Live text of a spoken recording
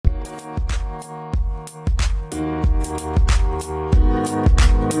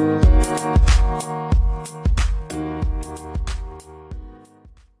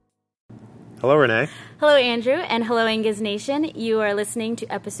Andrew, and hello, Inguz Nation. You are listening to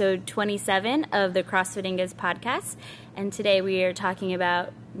episode 27 of the CrossFit Inguz podcast, and today we are talking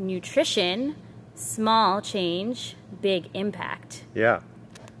about nutrition, small change, big impact. Yeah.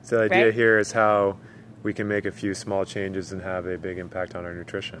 So the idea here is how we can make a few small changes and have a big impact on our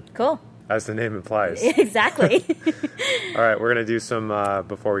nutrition. Cool. As the name implies. Exactly. All right, we're going to do some,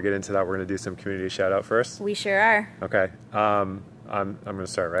 before we get into that, we're going to do some community shout out first. We sure are. Okay. I'm going to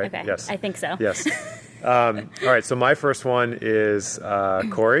start, right? Okay. Yes. I think so. Yes. All right, so my first one is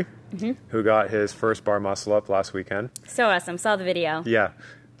Corey, who got his first bar muscle up last weekend. So awesome. Saw the video. Yeah.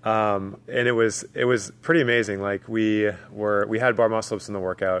 And it was pretty amazing. Like we had bar muscle ups in the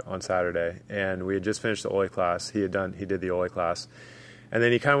workout on Saturday, and we had just finished the Ole class. He did the Ole class. And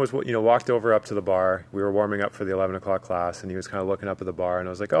then he kind of was, walked over up to the bar. We were warming up for the 11 o'clock class, and he was kind of looking up at the bar, and I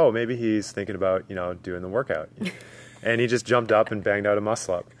was like, oh, maybe he's thinking about, doing the workout. And he just jumped up and banged out a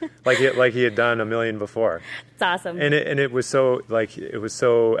muscle up, like he had done a million before. It's awesome. And it was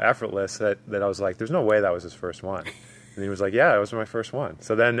so effortless that I was like, there's no way that was his first one. And he was like, yeah, it was my first one.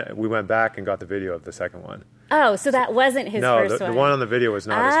 So then we went back and got the video of the second one. Oh, so that wasn't his first one. No, the one on the video was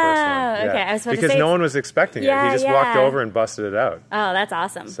not his first one. Yeah. Okay. I was about because to say no one was expecting it. He just walked over and busted it out. Oh, that's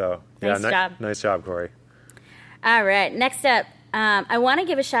awesome. So, nice job. Nice job, Corey. All right. Next up, I want to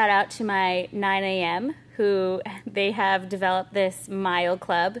give a shout out to my 9 a.m. who they have developed this mile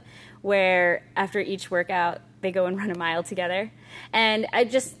club where after each workout, they go and run a mile together. And I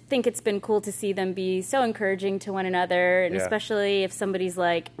just think it's been cool to see them be so encouraging to one another, and especially if somebody's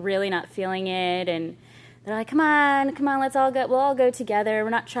like really not feeling it and they're like, come on, let's all go. We'll all go together.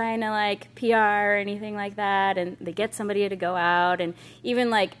 We're not trying to like PR or anything like that. And they get somebody to go out, and even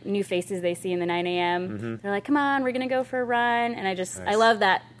like new faces they see in the 9 a.m. They're like, come on, we're going to go for a run. And I love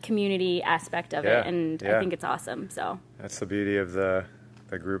that community aspect of it. And I think it's awesome. So that's the beauty of the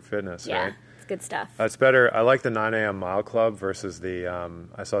group fitness, right? It's good stuff. It's better. I like the 9 a.m. mile club versus the,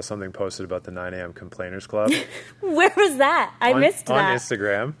 I saw something posted about the 9 a.m. complainers club. Where was that? I missed that. On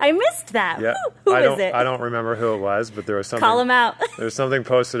Instagram. I missed that. Yeah. Who is it? I don't remember who it was, but there was something. Call them out. There was something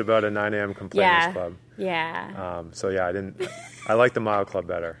posted about a 9 a.m. complainers club. Yeah. So yeah, I like the mile club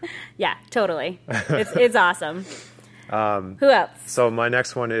better. Yeah, totally. It's awesome. Who else? So my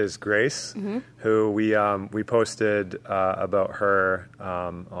next one is Grace, who we posted about her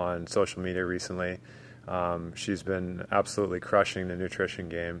on social media recently. She's been absolutely crushing the nutrition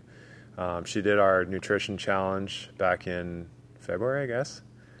game. She did our nutrition challenge back in February, I guess.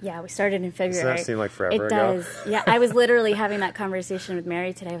 Yeah, we started in February. Doesn't that seem like forever ago? It does. Yeah, I was literally having that conversation with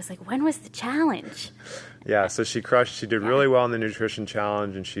Mary today. I was like, when was the challenge? Yeah, so she crushed. She did really well in the nutrition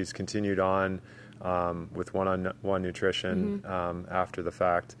challenge, and she's continued on with one-on-one nutrition after the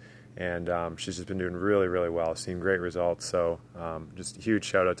fact, and she's just been doing really, really well, seeing great results. So just a huge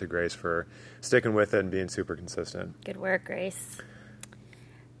shout out to Grace for sticking with it and being super consistent. Good work, Grace.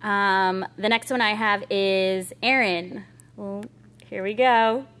 The next one I have is Erin. Well, here we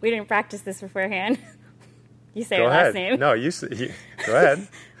go. We didn't practice this beforehand. You say her last name. No, go ahead.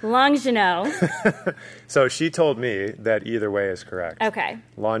 Longino. So she told me that either way is correct. Okay.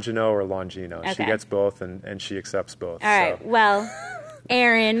 Longino or Longino. Okay. She gets both, and she accepts both. All right. Well,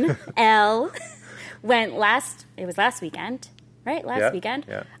 Erin L. went last weekend, right? Last weekend.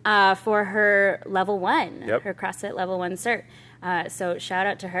 Yeah. For her level 1, Yep. her CrossFit level 1 cert. So shout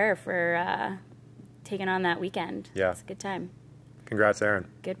out to her for taking on that weekend. Yeah. It's a good time. Congrats, Erin.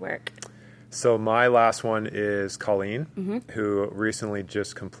 Good work. So my last one is Colleen, who recently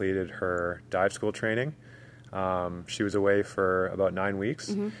just completed her dive school training. She was away for about 9 weeks.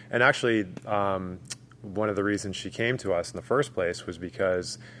 And actually, one of the reasons she came to us in the first place was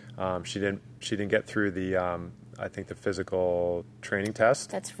because she didn't get through the I think the physical training test.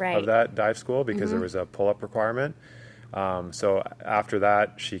 That's right. Of that dive school because there was a pull-up requirement. So after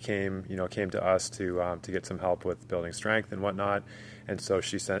that, she came to us to get some help with building strength and whatnot. And so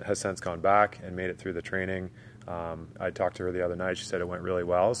she has since gone back and made it through the training. I talked to her the other night. She said it went really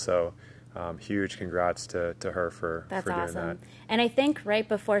well. So huge congrats to her for That's doing awesome. that. And I think right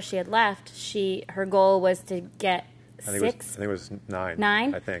before she had left, her goal was to get I think it was 9.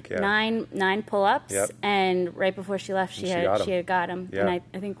 9? I think, yeah. 9 pull-ups. Yep. And right before she left, she had got them. Yeah. And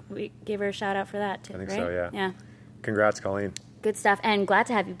I think we gave her a shout-out for that, too, I think right? so, yeah. Yeah. Congrats, Colleen. Good stuff. And glad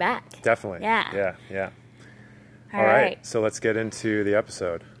to have you back. Definitely. Yeah. Yeah. All right. So let's get into the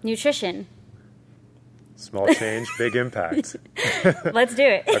episode. Nutrition. Small change, big impact. Let's do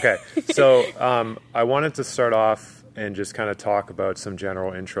it. Okay. So I wanted to start off and just kind of talk about some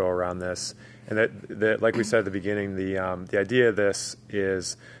general intro around this. And that like we said at the beginning, the idea of this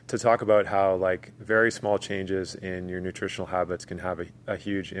is to talk about how very small changes in your nutritional habits can have a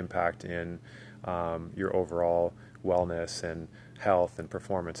huge impact in your overall wellness and health and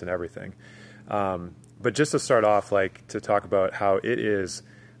performance and everything. But just to start off, like to talk about how it is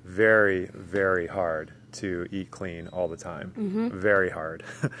very, very hard to eat clean all the time. Very hard.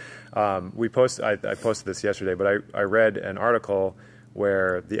 I posted this yesterday, but I read an article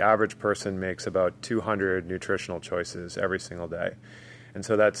where the average person makes about 200 nutritional choices every single day. And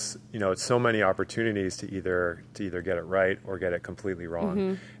so that's, it's so many opportunities to either get it right or get it completely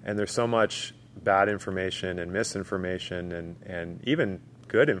wrong. And there's so much bad information and misinformation and even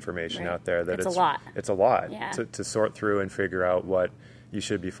good information out there that it's a lot Yeah. to sort through and figure out what you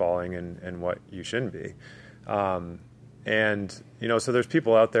should be following and what you shouldn't be. So there's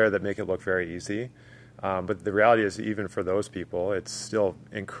people out there that make it look very easy. But the reality is, even for those people, it's still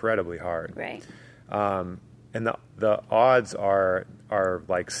incredibly hard. Right. And the odds are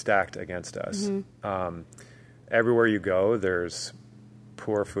like stacked against us. Everywhere you go, there's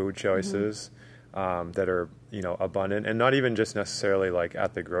poor food choices that are, abundant, and not even just necessarily like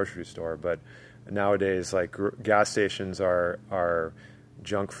at the grocery store, but nowadays, like gas stations are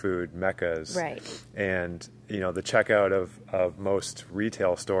junk food meccas. Right. And, the checkout of most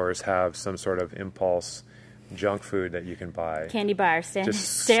retail stores have some sort of impulse junk food that you can buy. Candy bar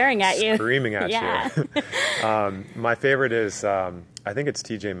staring at you. Screaming at you. My favorite is, I think it's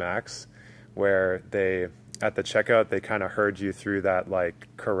TJ Maxx, where at the checkout, they kind of herd you through that like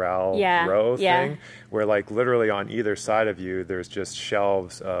corral row thing, where like literally on either side of you, there's just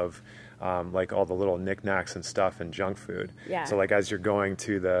shelves of like all the little knickknacks and stuff and junk food. Yeah. So like as you're going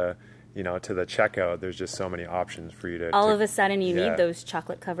to the checkout, there's just so many options for you to. All of a sudden, you need those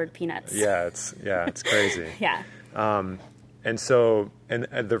chocolate-covered peanuts. Yeah, it's crazy. Yeah. And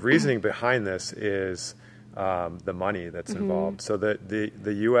the reasoning behind this is the money that's involved. So the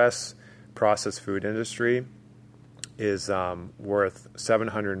U.S. processed food industry is worth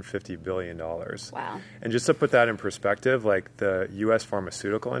 $750 billion. Wow. And just to put that in perspective, like the U.S.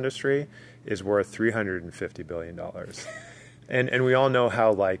 pharmaceutical industry is worth $350 billion. And we all know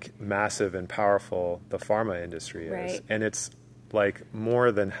how like massive and powerful the pharma industry is. Right. And it's like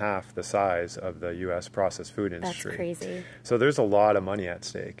more than half the size of the U.S. processed food industry. That's crazy. So there's a lot of money at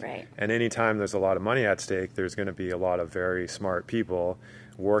stake. Right. And anytime there's a lot of money at stake, there's going to be a lot of very smart people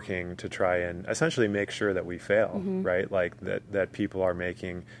working to try and essentially make sure that we fail, right? Like that people are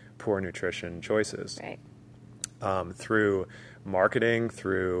making poor nutrition choices. Right. Through marketing,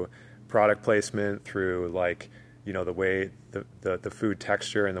 through product placement, through like, the way the food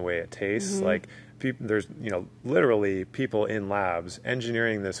texture and the way it tastes. Like there's, literally people in labs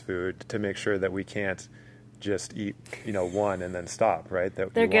engineering this food to make sure that we can't just eat, one and then stop, right?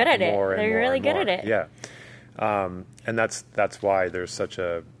 That they're good at it. They're really good at it. Yeah. And that's why there's such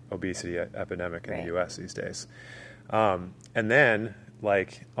a obesity epidemic in the U.S. these days. And then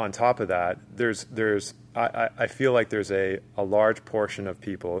like on top of that, I feel like there's a large portion of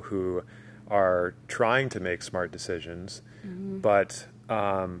people who are trying to make smart decisions, but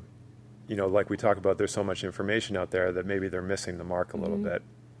like we talk about, there's so much information out there that maybe they're missing the mark a little bit.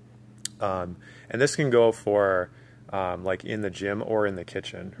 And this can go for like in the gym or in the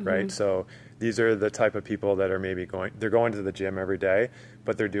kitchen, right? So these are the type of people that are maybe they're going to the gym every day,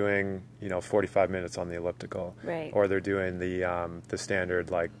 but they're doing 45 minutes on the elliptical, right? Or they're doing the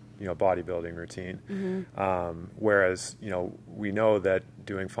standard like bodybuilding routine. Whereas we know that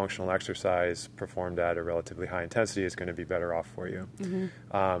doing functional exercise performed at a relatively high intensity is going to be better off for you.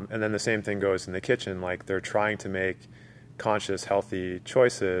 And then the same thing goes in the kitchen. Like they're trying to make conscious, healthy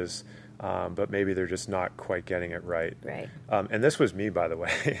choices, but maybe they're just not quite getting it right. Right. And this was me, by the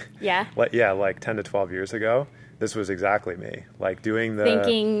way. Yeah. like 10 to 12 years ago. This was exactly me. Like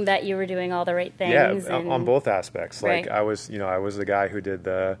thinking that you were doing all the right things. Yeah, on both aspects. Like I was the guy who did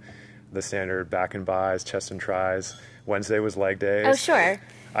the standard back and bis, chest and tris. Wednesday was leg days. Oh, sure.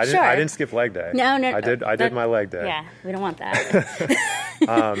 I didn't skip leg day. No. I did my leg day. Yeah, we don't want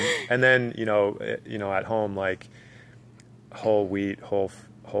that. And then at home, like whole wheat,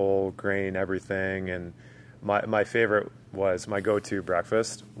 whole grain, everything. And my favorite was, my go-to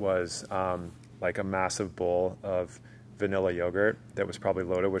breakfast was like a massive bowl of vanilla yogurt that was probably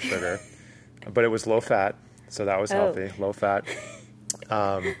loaded with sugar, but it was low fat, so that was healthy. Low fat,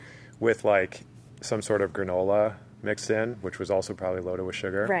 with like some sort of granola mixed in, which was also probably loaded with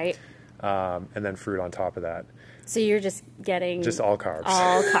sugar. Right. And then fruit on top of that. So you're just getting just all carbs.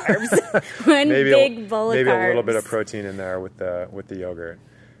 All carbs. One big bowl of carbs. Maybe a little bit of protein in there with the yogurt.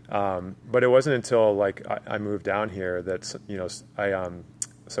 But it wasn't until like I moved down here that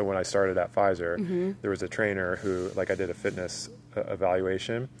so when I started at Pfizer, there was a trainer who, like, I did a fitness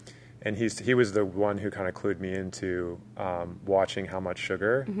evaluation, and he was the one who kind of clued me into watching how much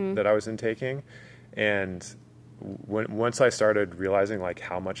sugar that I was intaking. And once I started realizing like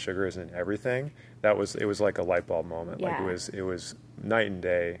how much sugar is in everything, it was like a light bulb moment. Yeah. Like it was night and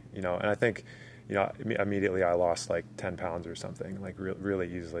day, you know. And I think, you know, immediately I lost like 10 pounds or something, like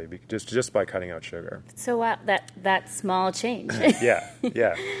really easily, just by cutting out sugar. So wow, that small change. Yeah.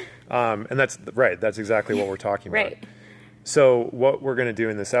 And that's right. That's exactly what we're talking about. Right. So what we're going to do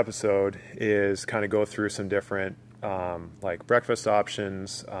in this episode is kind of go through some different like breakfast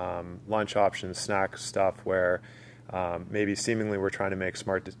options, lunch options, snack stuff where maybe seemingly we're trying to make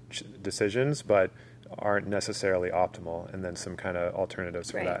smart decisions, but aren't necessarily optimal, and then some kind of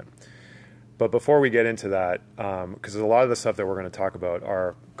alternatives for that. But before we get into that, because a lot of the stuff that we're going to talk about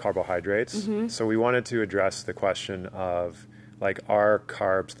are carbohydrates, so we wanted to address the question of like, are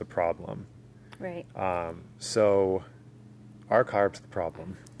carbs the problem? Right. So are carbs the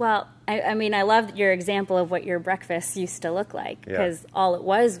problem? Well, I mean, I love your example of what your breakfast used to look like, because all it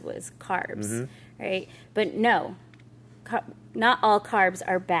was carbs, right? But no, not all carbs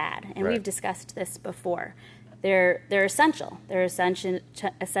are bad, and we've discussed this before. They're essential. They're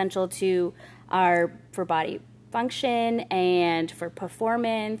essential to for body function and for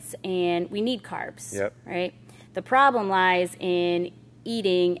performance, and we need carbs, right? The problem lies in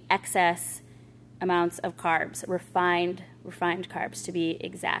eating excess amounts of carbs, refined carbs to be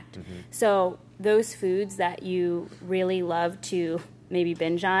exact. So those foods that you really love to maybe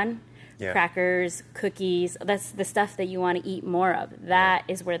binge on, crackers, cookies, that's the stuff that you want to eat more of. That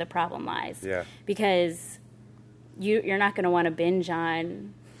is where the problem lies. Because you're not going to want to binge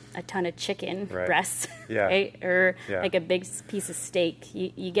on a ton of chicken breasts, right? Or like a big piece of steak.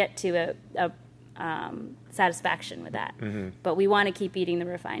 You get to a satisfaction with that. But we want to keep eating the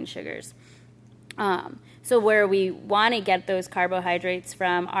refined sugars. So where we want to get those carbohydrates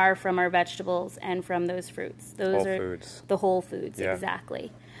from are from our vegetables and from those fruits. Those are foods. The whole foods,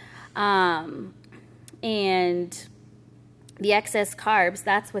 exactly. And the excess carbs,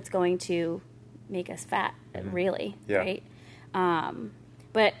 that's what's going to make us fat, really, right?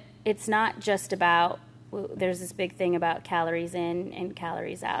 But it's not just about, there's this big thing about calories in and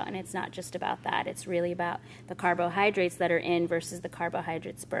calories out, and it's not just about that. It's really about the carbohydrates that are in versus the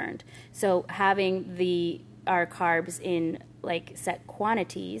carbohydrates burned. So having our carbs in like set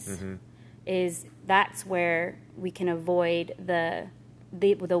quantities that's where we can avoid the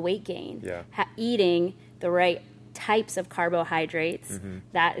weight gain. Eating the right types of carbohydrates,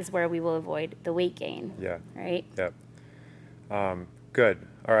 that is where we will avoid the weight gain. Right? Good.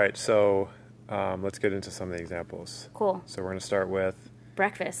 All right. So let's get into some of the examples. Cool. So we're going to start with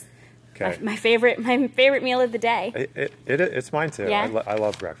breakfast. Okay. My favorite meal of the day. It's mine too. Yeah? I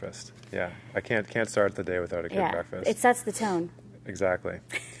love breakfast. Yeah. I can't start the day without a good breakfast. It sets the tone. Exactly.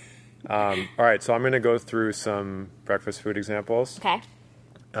 All right. So I'm going to go through some breakfast food examples. Okay.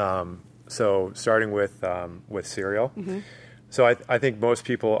 So starting with cereal. So I think most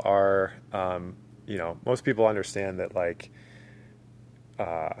people are, most people understand that, like,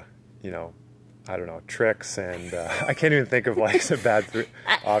 I don't know, tricks and I can't even think of like some bad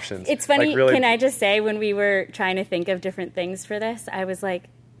options. It's funny. Like, really, can I just say, when we were trying to think of different things for this, I was like,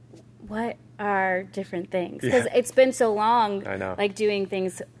 what are different things? Because it's been so long, I know, like doing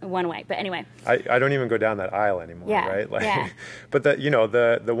things one way. But anyway, I don't even go down that aisle anymore, right? Like, but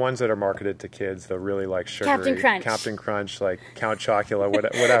the ones that are marketed to kids, the really like sugary Captain Crunch, like Count Chocula,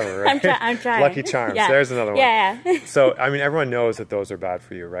 whatever. Right? I'm trying. Lucky Charms. There's another one. Yeah. So I mean, everyone knows that those are bad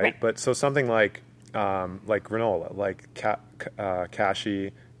for you, right? But so something like granola, like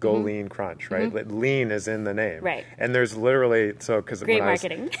Kashi. Go Lean Crunch, right? Lean is in the name, right? And there's literally great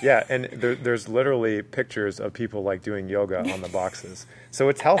marketing. And there's literally pictures of people like doing yoga on the boxes, so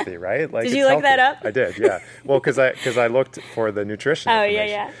it's healthy, right? Like, did you look that up? I did, yeah. Well, because I looked for the nutrition. Oh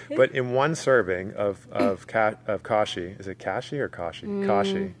information. yeah. But in one serving of Kashi, is it Kashi or Kashi?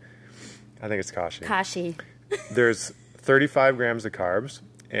 Kashi, I think it's Kashi. Kashi. There's 35 grams of carbs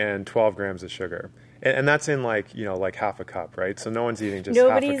and 12 grams of sugar. And that's in like half a cup, right? So no one's eating just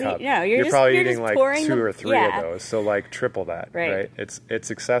half a cup. You're probably eating like 2 or 3 of those. So like triple that, right? It's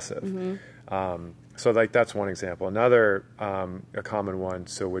excessive. So like that's one example. Another a common one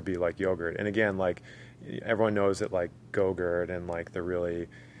would be like yogurt. And again, like everyone knows that like Go-Gurt and like the really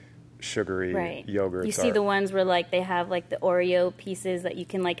sugary yogurts. You see the ones where like they have like the Oreo pieces that you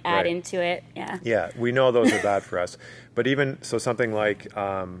can like add into it. Yeah, we know those are bad for us. But even so, something like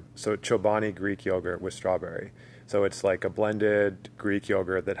Chobani Greek yogurt with strawberry. So it's like a blended Greek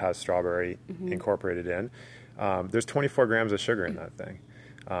yogurt that has strawberry incorporated in. There's 24 grams of sugar in that thing.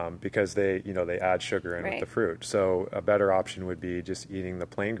 because they add sugar in with the fruit. So a better option would be just eating the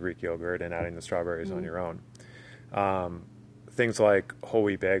plain Greek yogurt and adding the strawberries on your own. Things like whole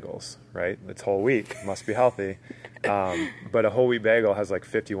wheat bagels, right? It's whole wheat, must be healthy. But a whole wheat bagel has like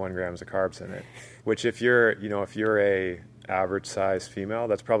 51 grams of carbs in it, which if you're a average size female,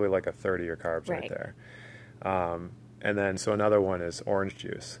 that's probably like a third of your carbs right there. And then, so another one is orange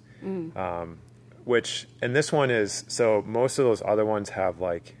juice, which, and this one is, so most of those other ones have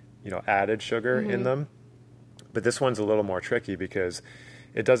like, added sugar in them, but this one's a little more tricky because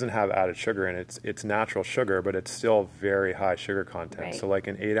it doesn't have added sugar in it. It's natural sugar, but it's still very high sugar content. So like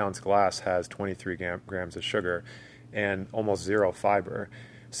an 8-ounce glass has 23 grams of sugar and almost zero fiber.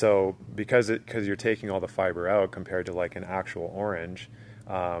 So because you're taking all the fiber out compared to like an actual orange,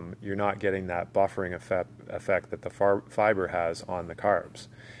 you're not getting that buffering effect that the fiber has on the carbs.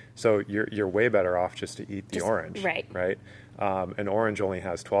 So you're way better off just to eat the orange, right? An orange only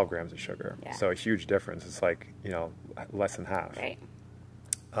has 12 grams of sugar, so a huge difference. It's like less than half. Right.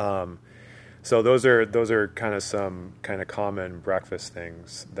 So those are kind of some kind of common breakfast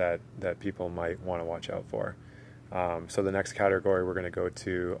things that people might want to watch out for. So the next category we're going to go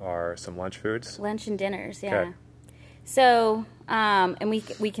to are some lunch foods. Lunch and dinners, yeah. Okay. So, and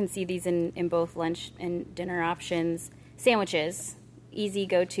we can see these in both lunch and dinner options. Sandwiches, easy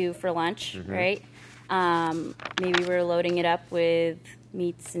go-to for lunch, right? Maybe we're loading it up with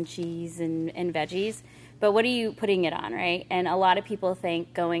meats and cheese and veggies. But what are you putting it on, right? And a lot of people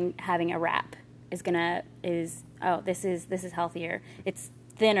think having a wrap is this is healthier. It's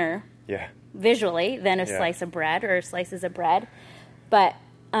thinner, visually than a slice of bread or slices of bread, but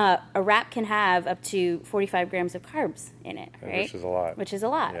a wrap can have up to 45 grams of carbs in it, right? Which is a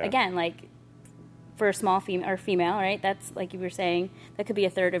lot. Yeah. Again, like for a small female, right? That's like you were saying, that could be a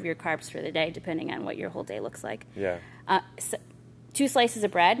third of your carbs for the day, depending on what your whole day looks like. Yeah. So 2 slices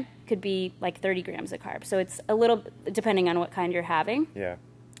of bread could be like 30 grams of carbs. So it's a little, depending on what kind you're having. Yeah.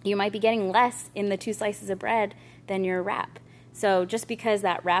 You might be getting less in the 2 slices of bread than your wrap. So just because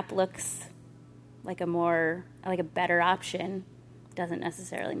that wrap looks like a better option doesn't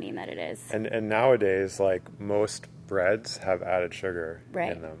necessarily mean that it is. And nowadays, like most breads have added sugar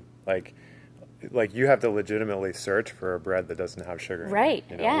in them. Like you have to legitimately search for a bread that doesn't have sugar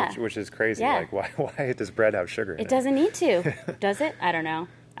in it. Which is crazy. Yeah. Like why does bread have sugar in it? It doesn't need to. Does it? I don't know.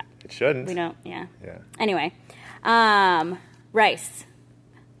 It shouldn't. We don't, yeah. Anyway, rice.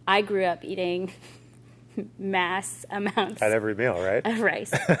 I grew up eating mass amounts. At every meal, right? Of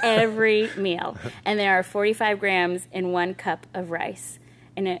rice. Every meal. And there are 45 grams in 1 cup of rice.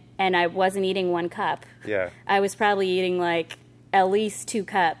 And I wasn't eating 1 cup. Yeah. I was probably eating like at least 2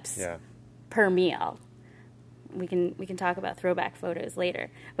 cups per meal. We can talk about throwback photos later.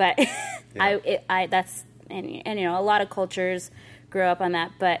 But that's a lot of cultures grow up on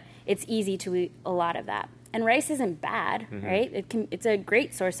that, but it's easy to eat a lot of that. And rice isn't bad, right? It's a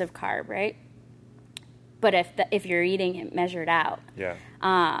great source of carb, right? But if you're eating it measured out,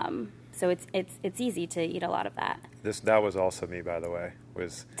 so it's easy to eat a lot of that. That was also me, by the way.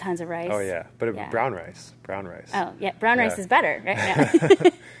 Was tons of rice. Oh yeah, but brown rice. Oh yeah, brown rice is better,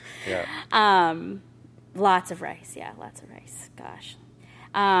 right? Yeah. Lots of rice. Yeah, lots of rice. Gosh.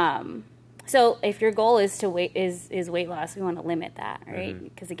 So if your goal is is weight loss, we want to limit that, right?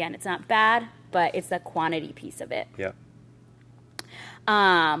 Because again, it's not bad, but it's the quantity piece of it. Yeah.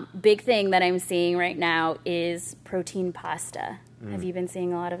 Big thing that I'm seeing right now is protein pasta. Have you been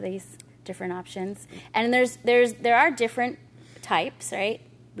seeing a lot of these different options? And there are different types, right?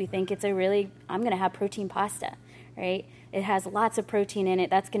 We think I'm going to have protein pasta, right? It has lots of protein in it.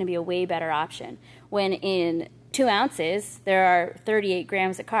 That's going to be a way better option. When in 2 ounces, there are 38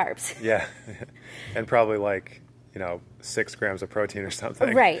 grams of carbs. Yeah. And probably 6 grams of protein or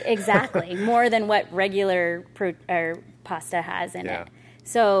something. Right, exactly. More than what regular pasta has in it.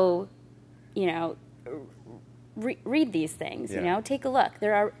 So, read these things, take a look.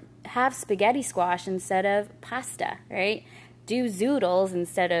 Have spaghetti squash instead of pasta, right? Do zoodles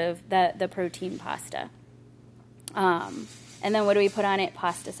instead of the protein pasta. And then what do we put on it?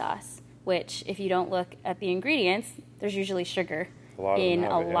 Pasta sauce, which if you don't look at the ingredients, there's usually sugar in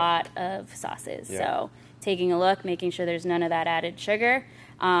a lot of sauces. Yeah. So taking a look, making sure there's none of that added sugar,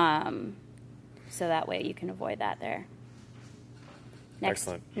 so that way you can avoid that there.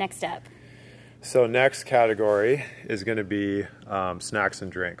 Excellent. Next up. So next category is going to be snacks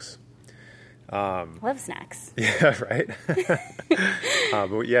and drinks. Love snacks. Yeah, right?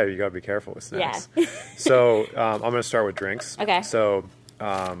 But yeah, you got to be careful with snacks. Yeah. So I'm going to start with drinks. Okay. So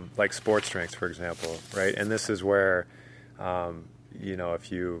like sports drinks, for example, right? And this is where you know,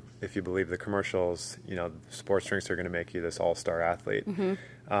 if you believe the commercials, you know, sports drinks are going to make you this all-star athlete.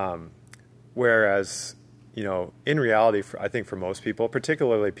 Whereas, you know, in reality, I think for most people,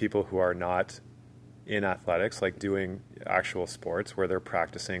 particularly people who are not in athletics, like doing actual sports where they're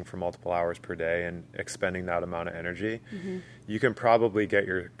practicing for multiple hours per day and expending that amount of energy, you can probably get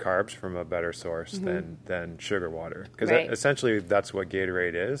your carbs from a better source than sugar water. Because essentially that's what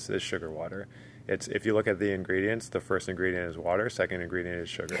Gatorade is sugar water. It's, if you look at the ingredients, the first ingredient is water, second ingredient is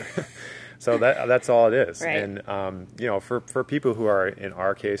sugar. So that's all it is. Right. And, you know, for people who are, in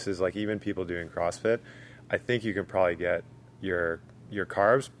our cases, like even people doing CrossFit, I think you can probably get your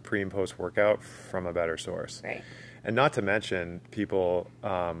carbs pre and post workout from a better source. Right. And not to mention people,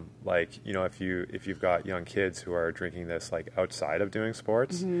 like, you know, if you've got young kids who are drinking this like outside of doing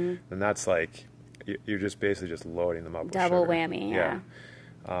sports, then that's like, you're just basically just loading them up with double sugar. whammy. Yeah.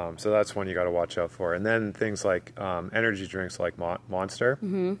 So that's one you got to watch out for. And then things like energy drinks like Monster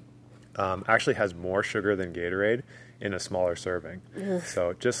actually has more sugar than Gatorade in a smaller serving. Ugh.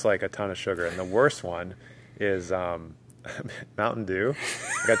 So just like a ton of sugar. And the worst one is Mountain Dew.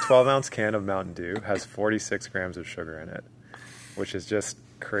 I got a 12-ounce can of Mountain Dew, has 46 grams of sugar in it, which is just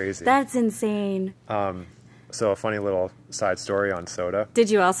crazy. That's insane. So a funny little side story on soda. Did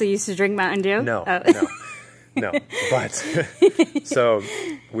you also used to drink Mountain Dew? No, Oh. no. But so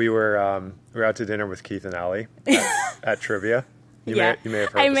we were out to dinner with Keith and Allie at Trivia. You may have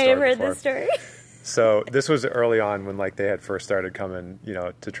heard. I may have heard before. this story. So this was early on when like they had first started coming, you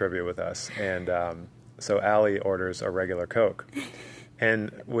know, to Trivia with us, and so Allie orders a regular Coke.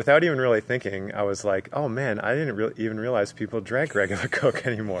 And without even really thinking, I was like, oh man, I didn't even realize people drank regular Coke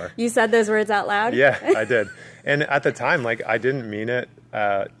anymore. You said those words out loud? Yeah, I did. And at the time, like, I didn't mean it,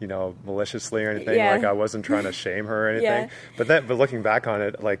 you know, maliciously or anything. Yeah. Like, I wasn't trying to shame her or anything. Yeah. But looking back on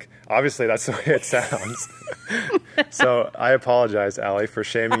it, like, obviously that's the way it sounds. So I apologize, Allie, for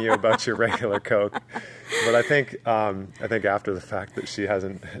shaming you about your regular Coke. But I think after the fact that she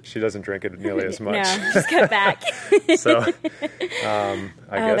doesn't drink it nearly as much. No, just cut back. So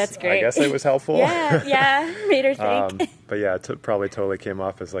that's great. I guess it was helpful. Yeah, made her think. But yeah, it probably totally came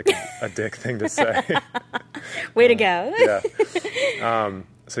off as like a dick thing to say. Way to go. Yeah.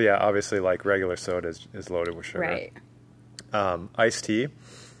 So yeah, obviously like regular soda is loaded with sugar. Right. Iced tea.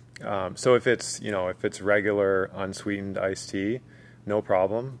 So if it's regular unsweetened iced tea, no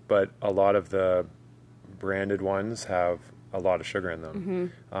problem. But a lot of the branded ones have a lot of sugar in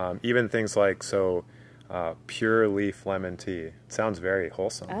them. Even things like pure leaf lemon tea. It sounds very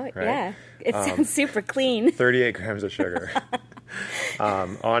wholesome. Oh, right? yeah. It sounds super clean. 38 grams of sugar.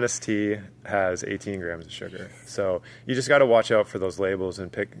 Honest tea has 18 grams of sugar. So you just got to watch out for those labels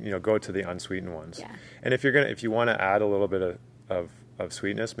and go to the unsweetened ones. Yeah. And if you want to add a little bit of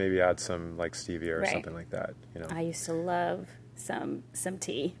sweetness, maybe add some like stevia or something like that. You know. I used to love some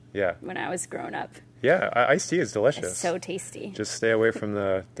tea. Yeah. When I was growing up. Yeah, iced tea is delicious. It's so tasty. Just stay away from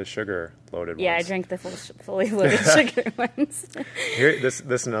the sugar loaded ones. Yeah, I drink the fully loaded sugar ones. Here, this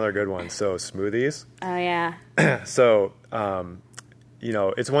is another good one. So smoothies. Oh yeah. So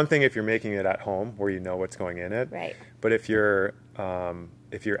it's one thing if you're making it at home where you know what's going in it. Right. But if you're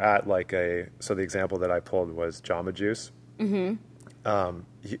at like the example that I pulled was Jamba Juice. You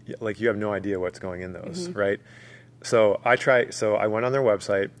have no idea what's going in those, right? So I went on their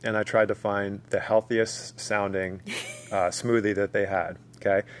website and I tried to find the healthiest sounding smoothie that they had.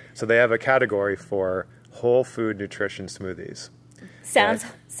 Okay. So they have a category for whole food nutrition smoothies. Sounds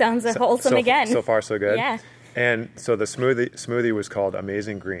wholesome again. So far so good. Yeah. And so the smoothie was called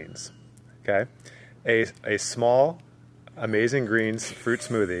Amazing Greens. Okay. A small Amazing Greens fruit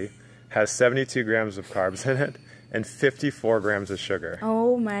smoothie has 72 grams of carbs in it and 54 grams of sugar.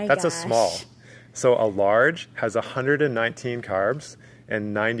 Oh my gosh. That's a small. So a large has 119 carbs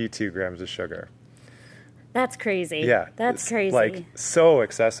and 92 grams of sugar. That's crazy. Yeah. That's crazy. Like so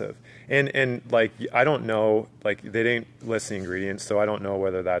excessive. And like, I don't know, like they didn't list the ingredients, so I don't know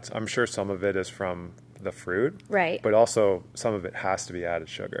whether I'm sure some of it is from the fruit. Right. But also some of it has to be added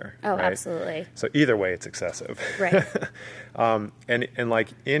sugar. Oh, right? Absolutely. So either way, it's excessive. Right. And like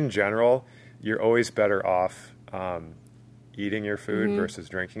in general, you're always better off eating your food versus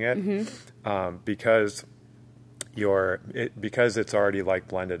drinking it, because it's already like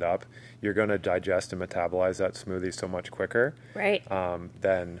blended up. You're going to digest and metabolize that smoothie so much quicker, right?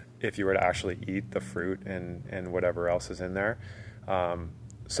 Than if you were to actually eat the fruit and whatever else is in there.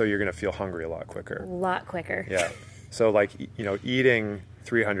 So you're going to feel hungry a lot quicker. A lot quicker. Yeah. So like eating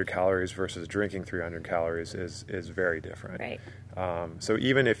 300 calories versus drinking 300 calories is very different. Right. So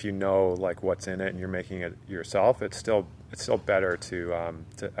even if you know like what's in it and you're making it yourself, it's still better to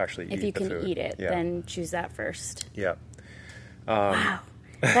actually eat the food. If you can eat it, then choose that first. Yeah. Wow,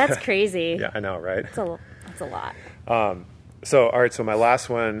 that's crazy. Yeah, I know, right? That's a lot. So, all right, so my last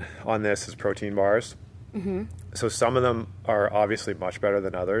one on this is protein bars. So some of them are obviously much better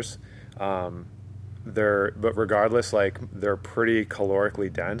than others. But regardless, like they're pretty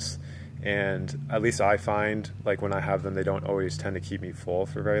calorically dense. And at least I find like when I have them, they don't always tend to keep me full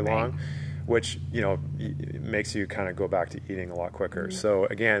for very long, which, you know, makes you kind of go back to eating a lot quicker. So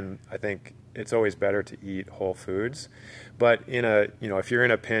again, I think it's always better to eat whole foods, but if you're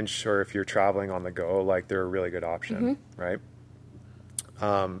in a pinch or if you're traveling on the go, like they're a really good option, right?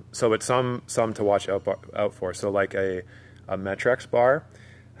 But some to watch out for. So like a Metrex bar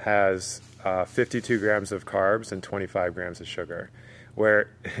has 52 grams of carbs and 25 grams of sugar, where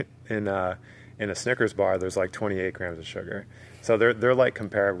in a Snickers bar there's like 28 grams of sugar. So they're like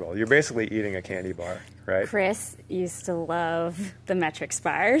comparable. You're basically eating a candy bar, right? Chris used to love the Metrix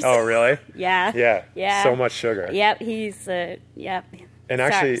bars. Oh, really? Yeah. Yeah. So much sugar. Yep. Yep. And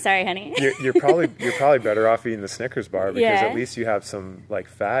actually, sorry, honey. you're probably better off eating the Snickers bar because at least you have some like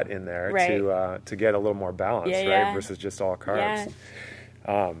fat in there to get a little more balance, right? Versus just all carbs.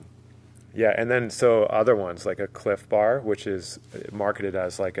 And then so other ones like a Cliff bar, which is marketed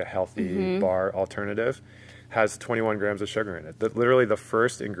as like a healthy bar alternative, has 21 grams of sugar in it. Literally the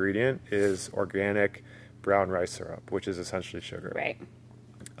first ingredient is organic brown rice syrup, which is essentially sugar. Right.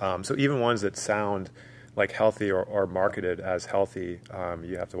 So even ones that sound like healthy or marketed as healthy,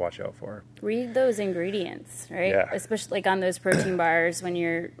 you have to watch out for. Read those ingredients, right? Yeah. Especially like on those protein bars when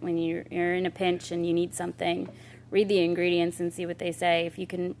you're in a pinch and you need something. Read the ingredients and see what they say.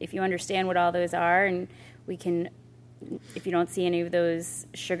 If you understand what all those are, and if you don't see any of those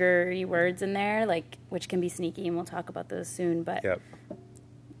sugary words in there, like which can be sneaky, and we'll talk about those soon. But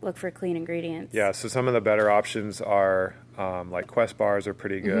look for clean ingredients. Yeah. So some of the better options are like Quest bars are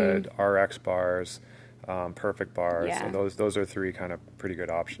pretty good. RX bars. Perfect bars, and those are three kind of pretty good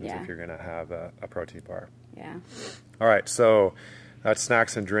options if you're going to have a protein bar. Yeah. All right, so that's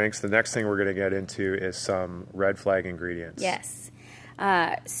snacks and drinks. The next thing we're going to get into is some red flag ingredients. Yes.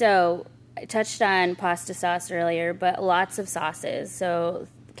 So I touched on pasta sauce earlier, but lots of sauces. So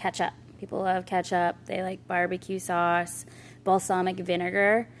ketchup. People love ketchup. They like barbecue sauce, balsamic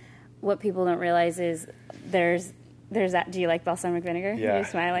vinegar. What people don't realize is there's that. Do you like balsamic vinegar? Yeah. You're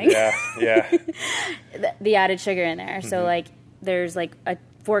smiling. Yeah. the added sugar in there. So like there's like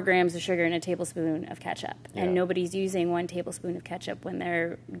 4 grams of sugar in a tablespoon of ketchup, and nobody's using 1 tablespoon of ketchup when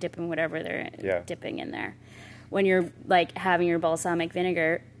they're dipping whatever they're dipping in there. When you're like having your balsamic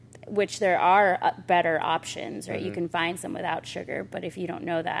vinegar, which there are better options, right? You can find some without sugar, but if you don't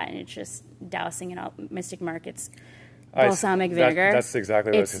know that and it's just dousing it all, Mystic Market's balsamic vinegar. That's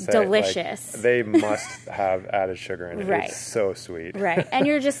exactly what I was going to say. It's delicious. Like, they must have added sugar in it. Right. It's so sweet. Right. And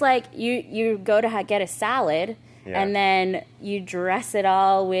you're just like, you go to get a salad, and then you dress it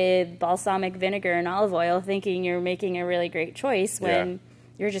all with balsamic vinegar and olive oil, thinking you're making a really great choice when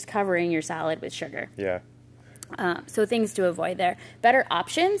you're just covering your salad with sugar. Yeah. So things to avoid there. Better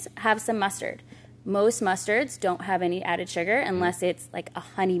options, have some mustard. Most mustards don't have any added sugar unless it's like a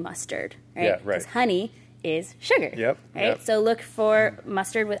honey mustard, right? Yeah, right. Because honey is sugar. Yep. Right. Yep. So look for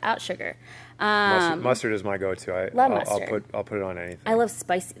mustard without sugar. Mustard is my go-to. Love mustard. I'll put it on anything. I love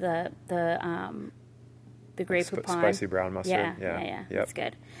spicy the Grey Poupon. Spicy brown mustard. Yeah. Yep. That's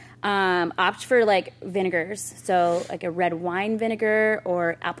good. Opt for like vinegars. So like a red wine vinegar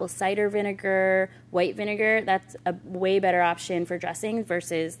or apple cider vinegar, white vinegar. That's a way better option for dressing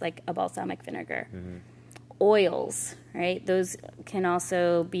versus like a balsamic vinegar. Oils, right? Those can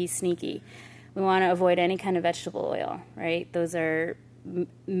also be sneaky. We want to avoid any kind of vegetable oil, right? Those are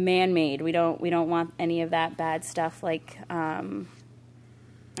man-made. We don't want any of that bad stuff. Like I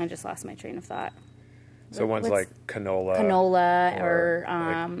just lost my train of thought. So ones like canola or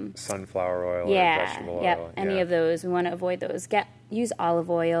like sunflower oil or vegetable oil. Any of those. We want to avoid those. Use olive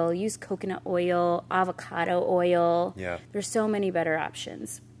oil, use coconut oil, avocado oil. Yeah. There's so many better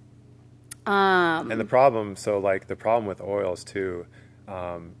options. And the problem with oils too,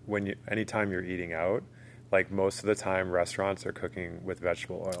 anytime you're eating out, like most of the time restaurants are cooking with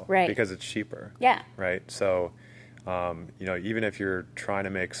vegetable oil, right? Because it's cheaper, yeah, right? So, even if you're trying to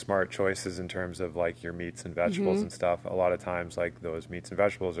make smart choices in terms of like your meats and vegetables and stuff, a lot of times like those meats and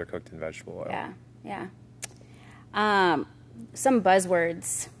vegetables are cooked in vegetable oil. Yeah. Some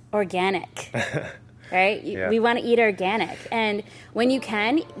buzzwords: organic. Right? We want to eat organic. And when you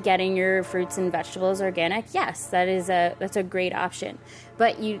can, getting your fruits and vegetables organic, yes, that's a great option.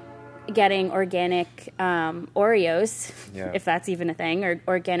 But getting organic Oreos, if that's even a thing, or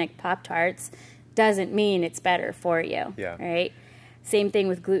organic Pop-Tarts, doesn't mean it's better for you. Yeah. Right? Same thing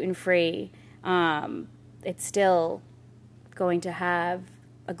with gluten-free. It's still going to have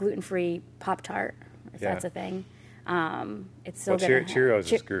a gluten-free Pop-Tart, if that's a thing. It's still going to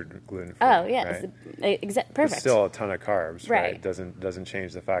Cheerios is gluten-free. Oh, yeah. Right? Perfect. It's still a ton of carbs, right? It doesn't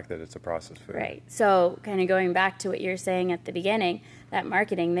change the fact that it's a processed food. Right. So kind of going back to what you're saying at the beginning, that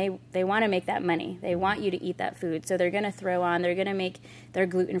marketing, they want to make that money. They want you to eat that food. So they're going to they're going to make their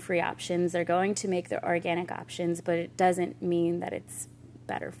gluten-free options. They're going to make their organic options, but it doesn't mean that it's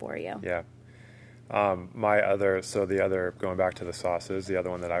better for you. Yeah. Going back to the sauces, the other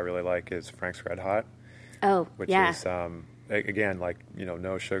one that I really like is Frank's Red Hot. Oh, which yeah. is, again, like,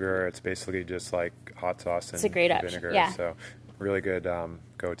 no sugar. It's basically just like hot sauce and it's a great vinegar. Option. Yeah. So really good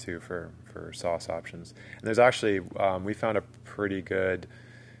go-to for sauce options. And there's actually, we found a pretty good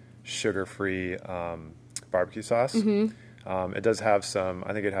sugar-free barbecue sauce. Mm-hmm. It does have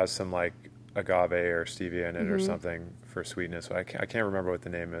I think it has some like agave or stevia in it or something for sweetness. I can't remember what the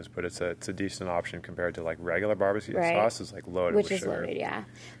name is, but it's a decent option compared to like regular barbecue sauce. Is like loaded with sugar. Loaded, yeah.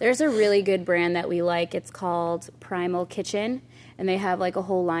 There's a really good brand that we like. It's called Primal Kitchen, and they have like a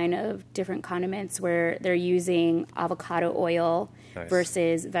whole line of different condiments where they're using avocado oil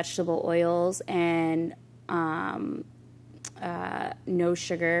versus vegetable oils and no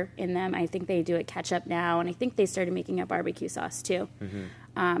sugar in them. I think they do a ketchup now, and I think they started making a barbecue sauce too. Mm-hmm.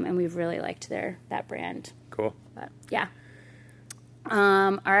 And we've really liked that brand. Cool. But yeah.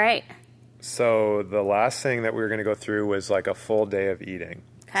 All right. So the last thing that we were going to go through was like a full day of eating.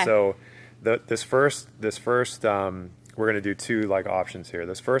 Okay. So this first we're going to do two like options here.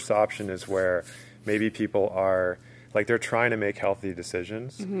 This first option is where maybe people are like they're trying to make healthy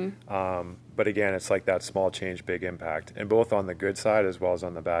decisions. Mm-hmm. But again, it's like that small change, big impact, and both on the good side as well as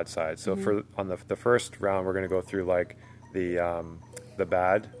on the bad side. So on the first round, we're going to go through like the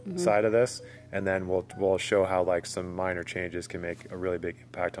bad side of this, and then we'll show how like some minor changes can make a really big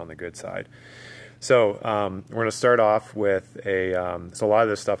impact on the good side. So we're going to start off with so a lot of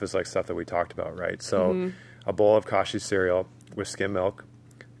this stuff is like stuff that we talked about, right? So a bowl of Kashi cereal with skim milk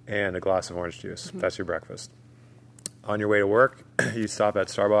and a glass of orange juice. That's your breakfast. On your way to work, you stop at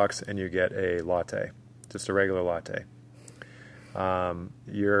Starbucks and you get a latte, just a regular latte.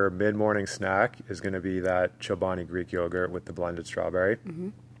 Your mid-morning snack is going to be that Chobani Greek yogurt with the blended strawberry.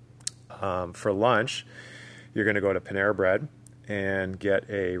 For lunch, you're going to go to Panera Bread and get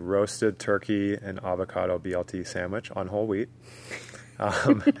a roasted turkey and avocado BLT sandwich on whole wheat,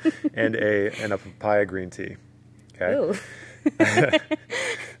 and a papaya green tea. Okay.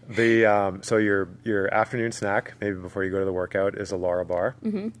 So your afternoon snack, maybe before you go to the workout, is a Lara bar.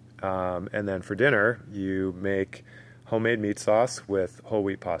 And then for dinner, you make homemade meat sauce with whole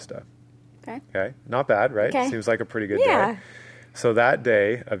wheat pasta. Okay. Not bad, right? Okay. Seems like a pretty good day. So that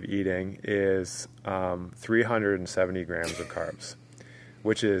day of eating is 370 grams of carbs,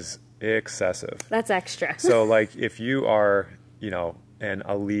 which is excessive. That's extra. So like if you are, an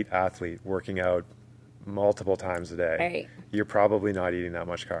elite athlete working out multiple times a day, you're probably not eating that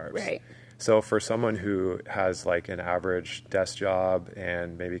much carbs. Right. So for someone who has like an average desk job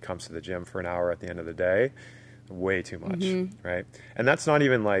and maybe comes to the gym for an hour at the end of the day, way too much, right? And that's not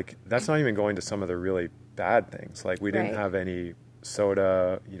even going to some of the really bad things. Like we didn't have any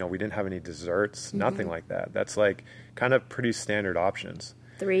soda, we didn't have any desserts, nothing like that. That's like kind of pretty standard options.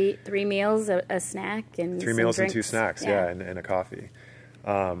 Three meals, a snack, and 3 meals drinks. and 2 snacks, and a coffee.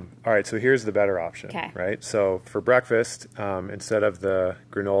 All right, so here's the better option, right? So for breakfast, instead of the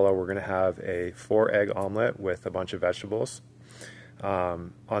granola, we're going to have a 4-egg omelet with a bunch of vegetables.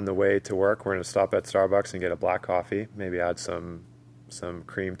 On the way to work, we're going to stop at Starbucks and get a black coffee, maybe add some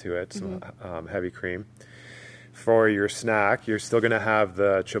cream to it, some heavy cream. For your snack, you're still going to have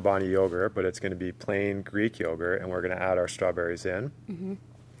the Chobani yogurt, but it's going to be plain Greek yogurt, and we're going to add our strawberries in.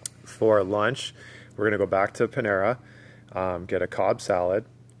 For lunch, we're going to go back to Panera, get a Cobb salad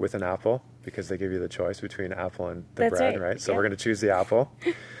with an apple, because they give you the choice between apple and the bread, right? So we're going to choose the apple,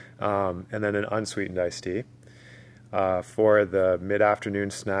 and then an unsweetened iced tea. For the mid-afternoon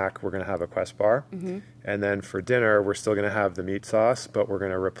snack, we're going to have a Quest bar. And then for dinner, we're still going to have the meat sauce, but we're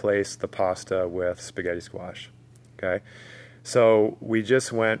going to replace the pasta with spaghetti squash. Okay? So we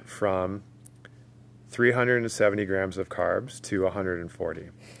just went from 370 grams of carbs to 140.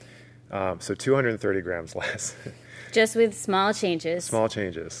 So 230 grams less. Just with small changes. Small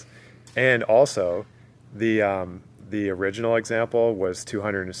changes. And also, the original example was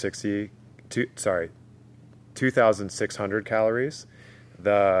 2,600 calories.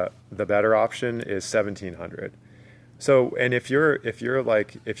 The better option is 1,700. So, and if you're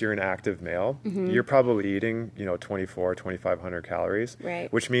an active male, you're probably eating 2,500 calories,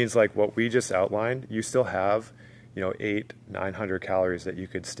 right? Which means like what we just outlined, you still have 900 calories that you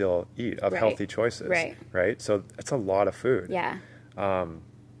could still eat of healthy choices. Right. So that's a lot of food. Yeah.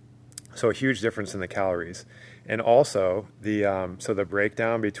 So a huge difference in the calories. And also the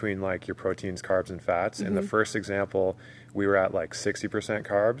breakdown between like your proteins, carbs, and fats. In the first example, we were at like 60%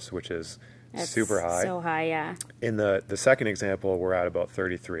 carbs, which is super high. So high, yeah. In the second example, we're at about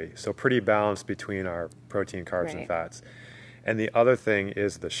 33. So pretty balanced between our protein, carbs, and fats. And the other thing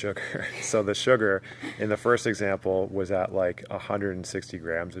is the sugar. So the sugar in the first example was at like 160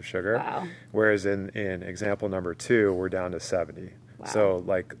 grams of sugar. Wow. Whereas in example number 2, we're down to 70. Wow. So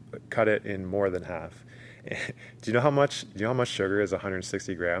like cut it in more than half. Do you know how much sugar is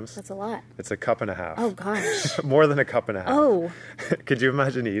 160 grams? That's a lot. It's a cup and a half. Oh gosh. More than a cup and a half. Oh. Could you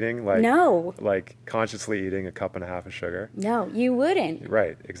imagine eating No. Like consciously eating a cup and a half of sugar? No, you wouldn't.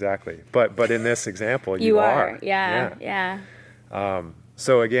 Right, exactly. But in this example, you are. Yeah.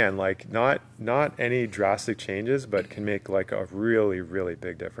 So again, like not any drastic changes, but can make like a really, really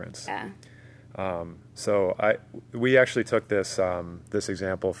big difference. Yeah. So we actually took this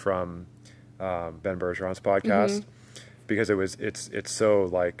example from Ben Bergeron's podcast because it's so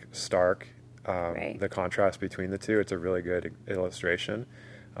like stark, the contrast between the two. It's a really good illustration.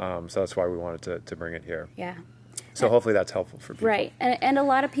 So that's why we wanted to bring it here. Yeah. So hopefully that's helpful for people. Right. And a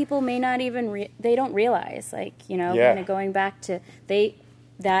lot of people may not even, they don't realize, like, kind of going back to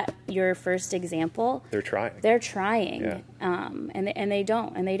your first example. They're trying. Yeah. And they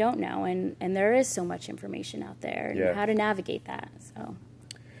don't know. And there is so much information out there and how to navigate that.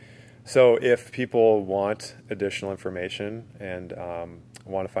 So if people want additional information and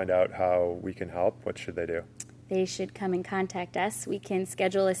want to find out how we can help, what should they do? They should come and contact us. We can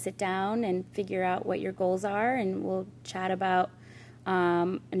schedule a sit down and figure out what your goals are, and we'll chat about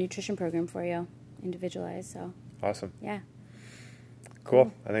a nutrition program for you, individualized. So awesome. Yeah.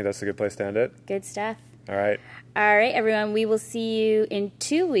 Cool. I think that's a good place to end it. Good stuff. All right, everyone. We will see you in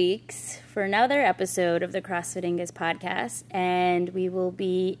 2 weeks for another episode of the CrossFit Inguz podcast, and we will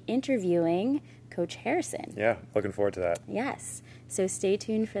be interviewing Coach Harrison. Yeah, looking forward to that. Yes. So stay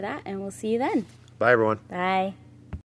tuned for that, and we'll see you then. Bye, everyone. Bye.